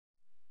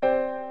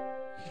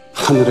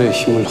하늘의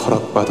힘을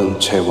허락받은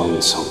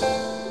제왕성.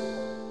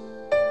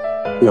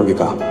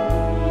 여기가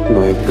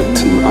너의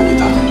끝은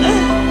아니다.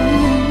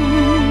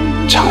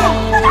 장애.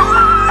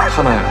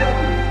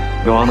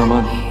 하나야, 너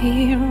하나만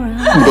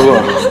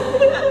너가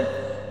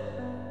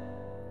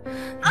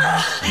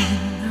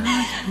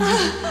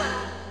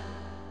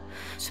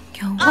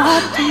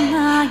숨겨왔던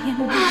나의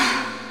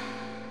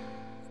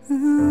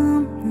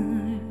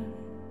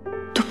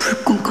또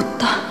불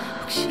꿈꿨다.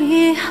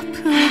 혹시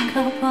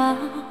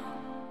아플까봐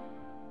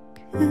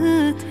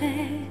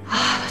그대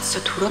나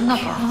진짜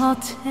돌았나봐.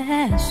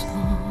 곁에서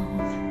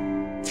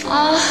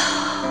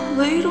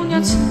왜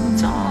이러냐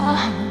진짜.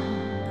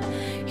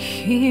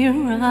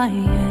 Here I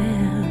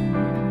am.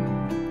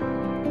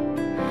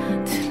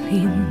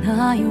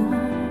 들리나요?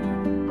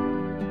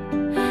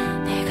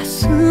 내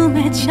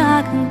가슴에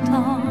작은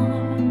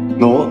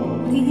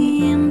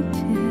떨림들.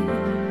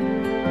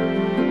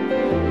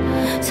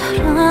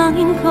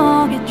 사랑인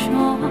거겠죠.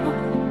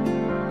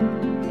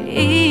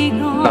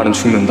 이건 나는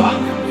죽는다.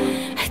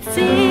 I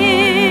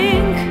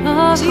think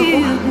of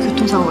you.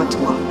 교통사고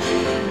같은 거.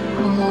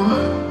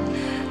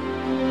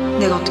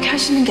 내가 어떻게 할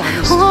수 있는 게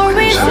아니었어.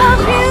 Always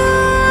love you.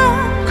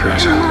 그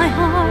여자 My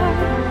heart.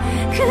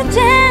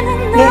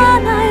 그대는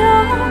나나요?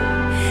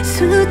 너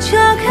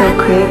스쳐간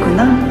그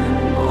애구나?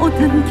 모든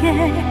게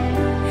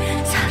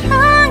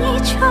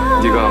사랑이죠.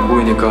 네가 안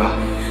보이니까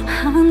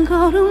한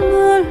걸음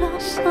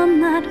물러서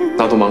나를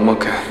나도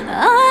막막해.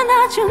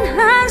 안아준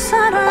한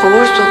사람.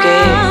 거울 속에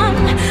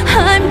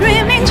I'm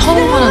dreaming 처음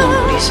보는 to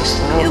얼굴이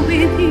있었어요. be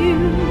with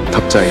you.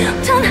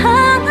 답장이야. 단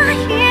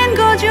하나인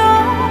거죠.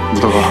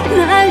 묻어가.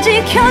 날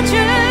지켜줄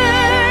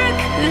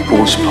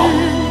보고 싶어.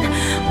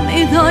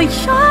 믿어요.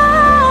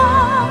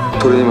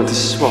 도련님한테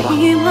시집 와라.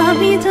 이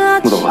맘이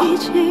묻어가.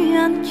 다치지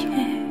않게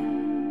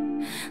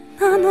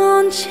난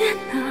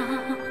언제나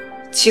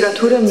지가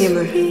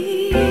도련님을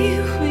be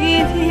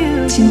with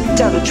you.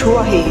 진짜로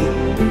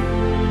좋아해요.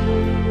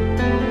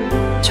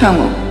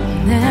 장우,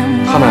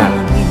 하나야,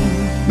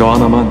 너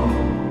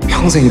하나만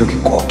평생 이렇게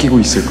꼭 끼고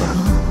있을 거야.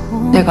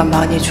 내가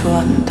많이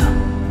좋아한다.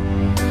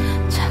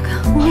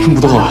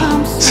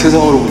 묻어가.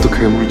 세상으로부터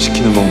괴물을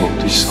지키는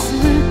방법도 있어.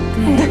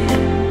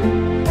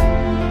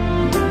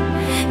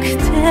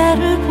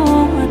 그대를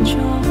보아줘.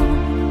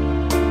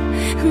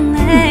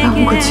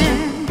 난 거지.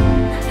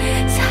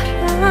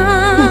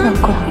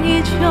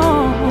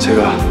 사랑이죠.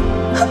 제가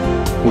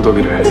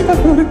무더기를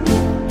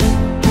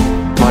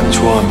많이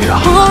좋아합니다.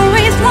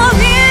 Always love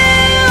you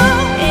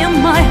in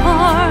my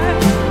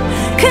heart.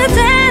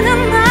 그대는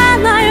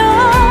나나요?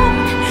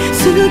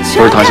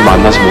 널 다시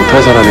만나지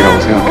못할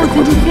사람이라고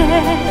생각했거든.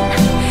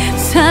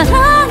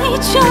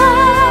 사랑이죠.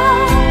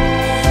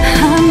 한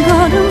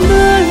걸음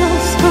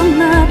물러서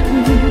나를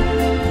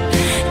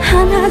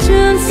안아준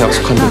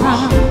약속한 대로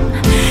사람.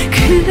 그거는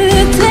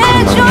그대죠. 나를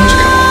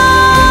지켜.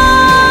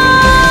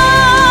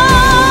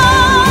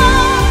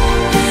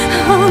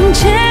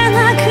 언제나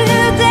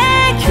그대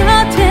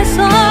곁에서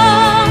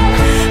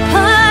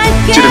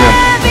밝게 찌르면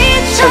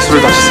세수를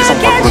다시 세상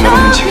밖으로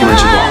내놓는 책임을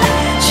지고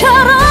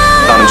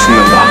나는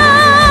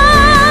죽는다.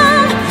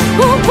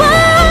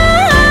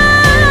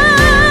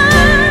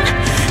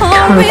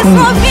 결국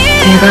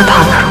내가 다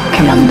그렇게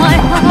만든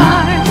거구나.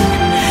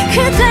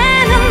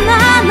 그대는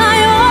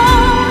나나요?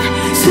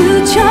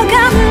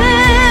 스쳐가는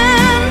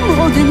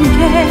모든 게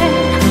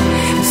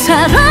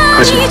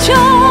사랑이죠.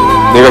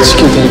 내가 지킬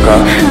테니까.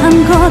 한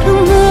걸음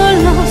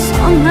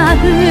물러서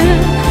나를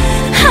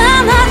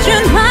안아준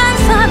한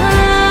사람.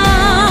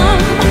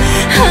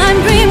 I'm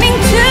dreaming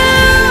to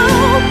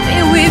be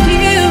with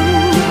you.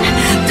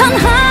 단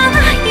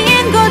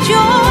하나인 거죠.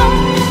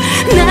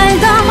 날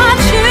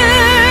담아줄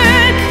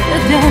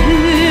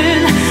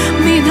그대를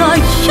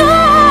믿어요.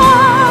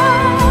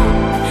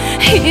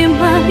 이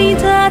맘이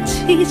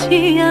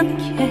다치지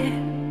않게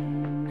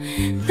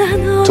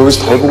난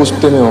저기서 다 해보고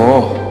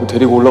싶다며.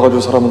 데리고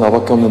올라가줄 사람은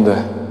나밖에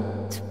없는데.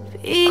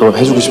 그럼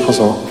해주고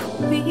싶어서.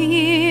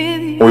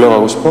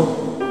 올라가고 싶어?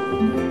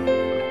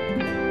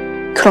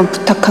 그럼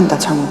부탁한다,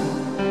 장우.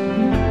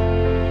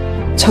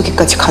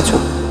 저기까지 가줘.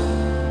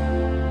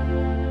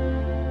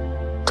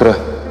 그래.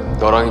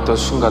 너랑 있던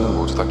순간은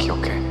모두 다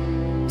기억해.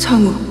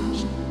 장우.